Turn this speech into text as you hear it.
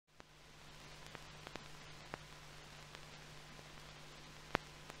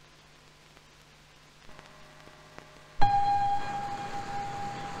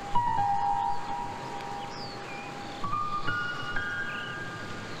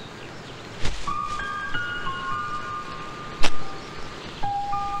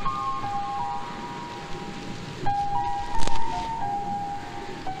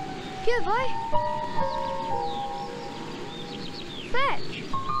Good boy. Fetch.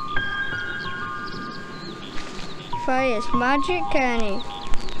 Fire's magic, Kenny.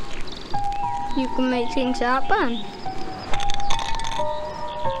 You can make things happen.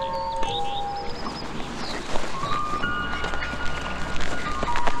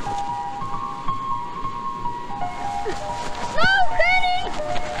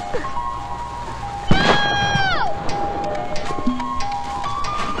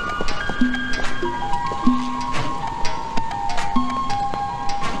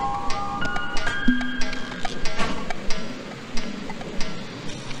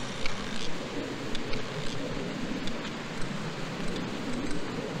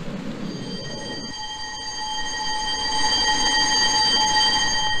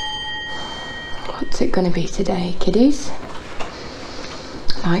 What's it going to be today, kiddies?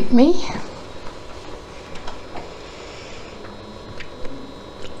 Like me?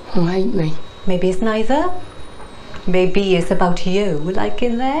 Or hate me? Maybe it's neither. Maybe it's about you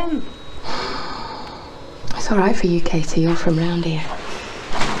liking them. It's all right for you, Katie. You're from round here.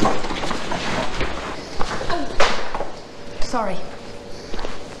 Oh, sorry.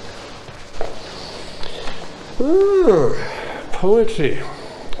 Ooh, poetry.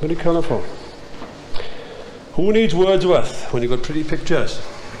 Very colourful. Who needs Wordsworth when you've got pretty pictures?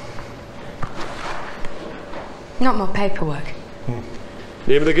 Not more paperwork.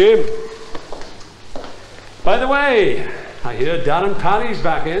 Name of the game. By the way, I hear Darren Parry's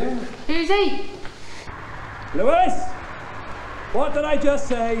back in. Who's he? Lewis! What did I just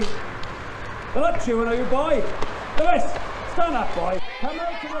say? Well, that's you, are you, boy? Lewis, stand up, boy. Come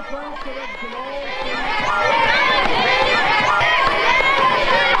out to the front so that we can all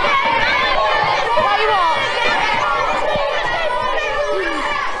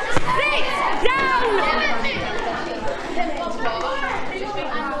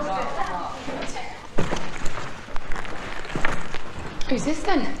Who's this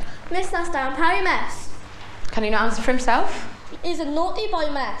then? Miss Darren Parry, miss. Can he not answer for himself? He's a naughty boy,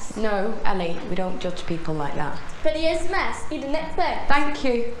 miss. No, Ellie, we don't judge people like that. But he is, miss. He's the next thing. Thank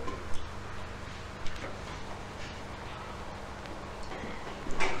you.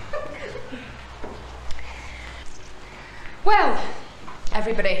 Well,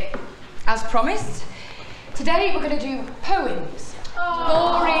 everybody, as promised, today we're going to do poems.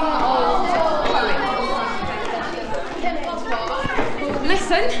 Boring old poems.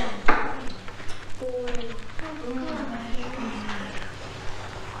 Listen.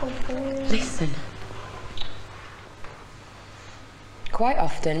 Listen. Quite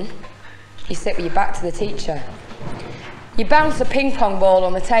often, you sit with your back to the teacher. You bounce a ping pong ball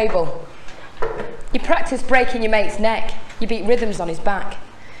on the table. You practice breaking your mate's neck. You beat rhythms on his back.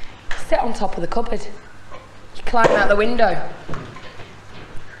 You sit on top of the cupboard. You climb out the window.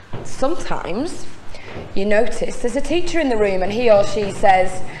 Sometimes, you notice there's a teacher in the room and he or she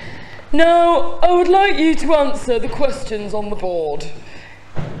says, "Now, I would like you to answer the questions on the board."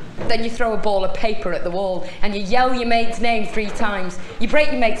 Then you throw a ball of paper at the wall and you yell your mate's name 3 times. You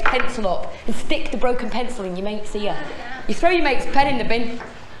break your mate's pencil up and stick the broken pencil in your mate's ear. You throw your mate's pen in the bin.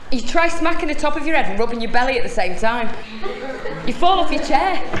 You try smacking the top of your head and rubbing your belly at the same time. You fall off your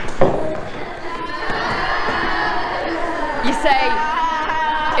chair. You say,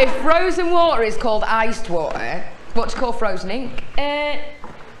 if frozen water is called iced water, what do you call frozen ink?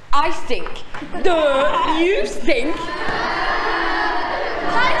 I stink. Duh, you stink.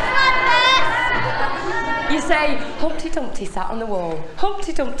 You say, Humpty Dumpty sat on the wall.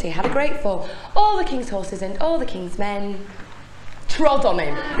 Humpty Dumpty had a great fall. All the king's horses and all the king's men trod on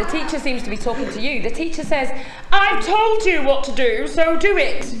him. The teacher seems to be talking to you. The teacher says, "I've told you what to do, so do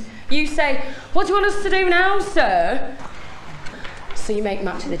it." You say, "What do you want us to do now, sir?" So you make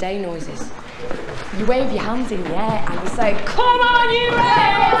match of the day noises. You wave your hands in the air and you say, "Come on, you rails!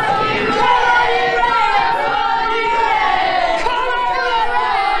 Come on, you rails! Come on, you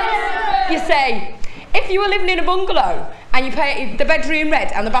rails!" You say, if you were living in a bungalow and you painted the bedroom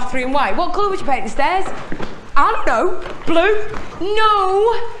red and the bathroom white, what colour would you paint the stairs? I don't know, blue?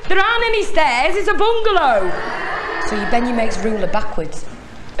 No, there aren't any stairs, it's a bungalow. So you bend your mate's ruler backwards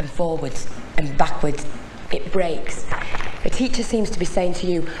and forwards and backwards. It breaks. The teacher seems to be saying to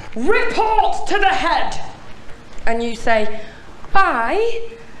you, "Report to the head!" And you say, "Why?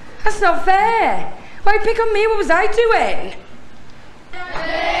 That's not fair. Why pick on me? What was I doing?"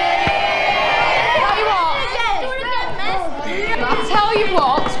 I'll tell you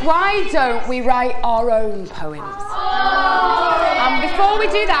what, why don't we write our own poems? And before we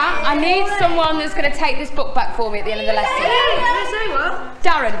do that, I need someone that's going to take this book back for me at the end of the lesson.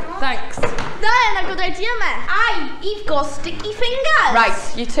 Darren, thanks. That ain't a good idea, miss. Aye, you've got sticky fingers.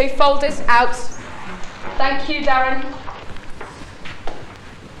 Right, you two folders out. Thank you, Darren.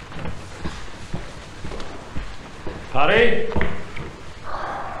 Harry?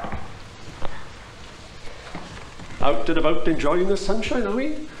 Out and about enjoying the sunshine, are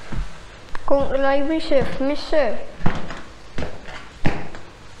we? Going to the library, sir, for miss, sir.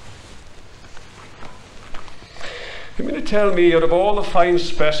 You mean to tell me, out of all the fine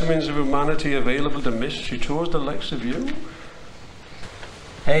specimens of humanity available to miss, she chose the likes of you?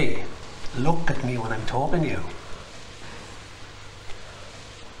 Hey, look at me when I'm talking to you.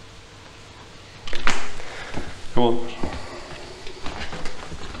 Come on.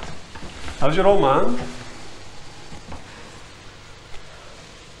 How's your old man?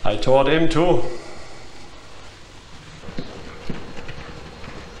 I taught him too.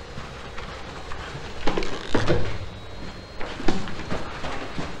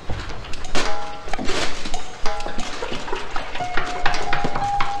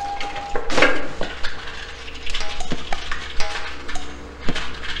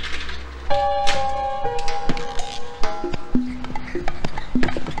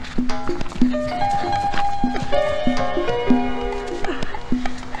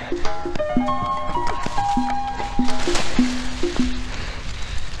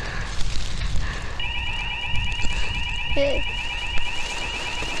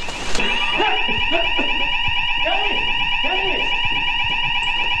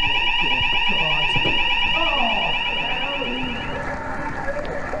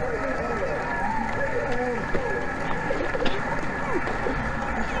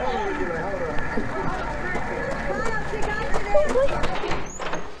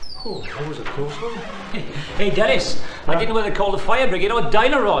 Hey Dennis, I didn't know what they call the fire brigade, a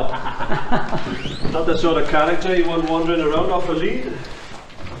dino rod. Not the sort of character you want wandering around off a lead.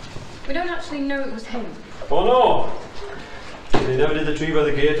 We don't actually know it was him. Oh no! They never did the tree by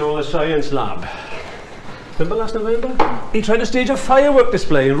the gate or the science lab. Remember last November? He tried to stage a firework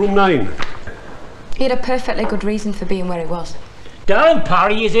display in room 9. He had a perfectly good reason for being where he was. Darren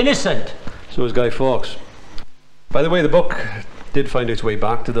Parry is innocent. So is Guy Fawkes. By the way, the book did find its way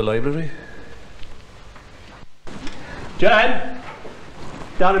back to the library. Jan,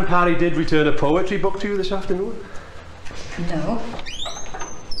 Darren Parry did return a poetry book to you this afternoon. No.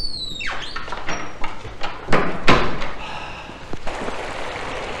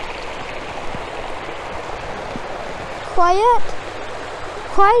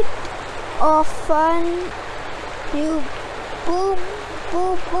 Quite often you boo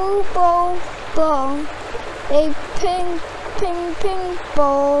boo boo boo boo a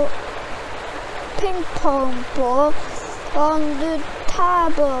ping pong ball on the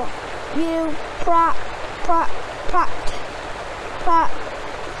table. You pratt.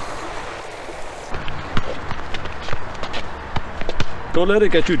 Don't let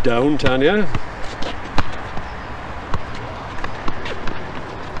it get you down, Tanya.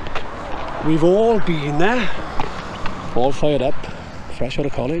 We've all been there, all fired up, fresh out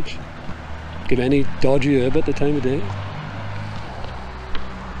of college. Give any dodgy Herbert the time of day.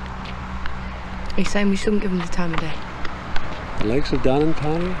 He's saying we shouldn't give him the time of day. The likes of Darren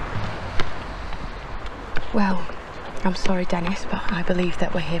Parry. Well, I'm sorry, Dennis, but I believe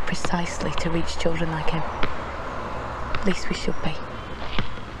that we're here precisely to reach children like him. At least we should be.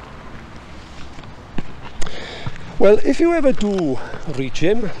 Well, if you ever do reach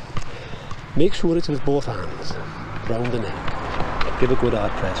him, make sure it's with both hands, round the neck. Give a good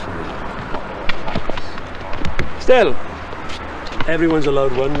hard press for me. Still, everyone's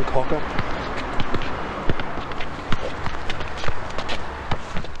allowed one cock up.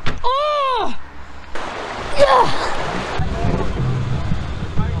 Oh! Yeah!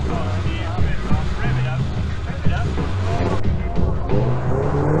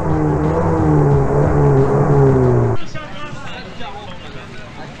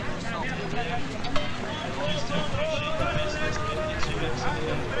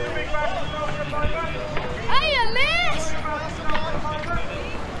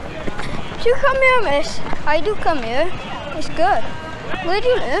 Do you come here, miss? I do come here. It's good. Where do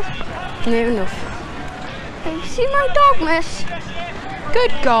you live? Near enough. Have you seen my dog, miss?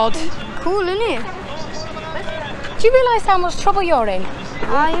 Good God. Cool, isn't he? Do you realise how much trouble you're in?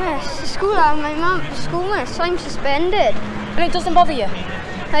 Aye, miss. The school out of my mum's school, miss. I'm suspended. And it doesn't bother you?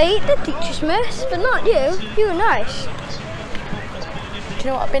 I hate the teachers, miss, but not you. You're nice. Do you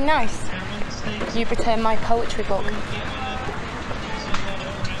know what would be nice? You return my poetry book.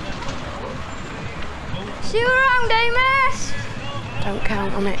 See you around, eh, miss? Don't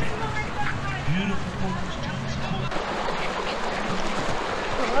count on it.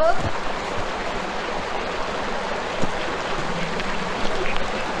 Hello?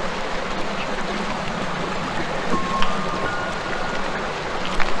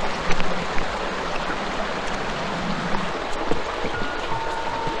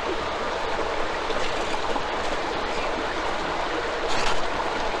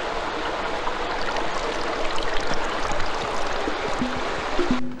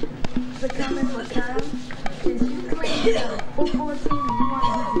 The comments were time. Since you claim to have a football team and you want to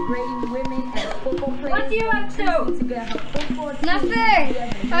be degrading women as football players. What do you want to? To get her football team. Nothing.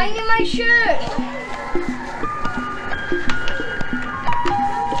 Hanging my shirt.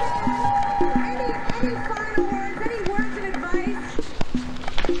 Any final words? Any words of advice?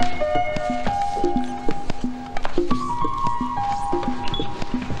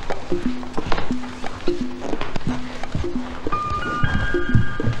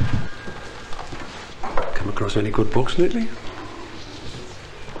 Come across any good books lately?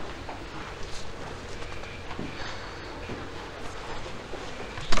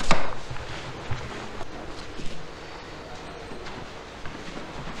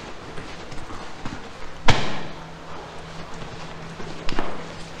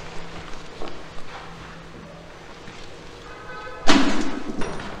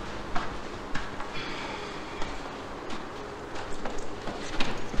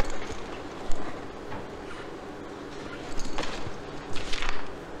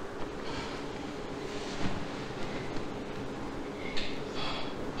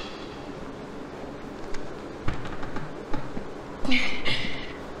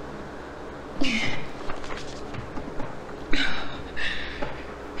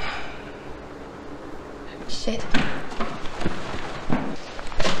 Shit.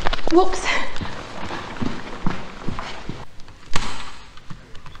 Whoops.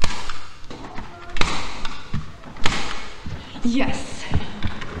 Yes.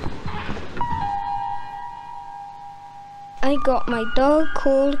 I got my dog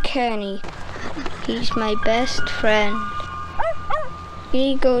called Kenny. He's my best friend.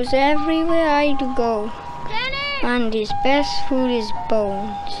 He goes everywhere I do go. And his best food is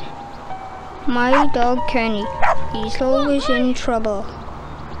bones. My dog Kenny, he's always in trouble.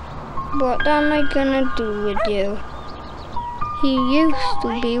 What am I gonna do with you? He used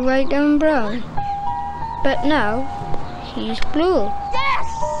to be white and brown, but now he's blue.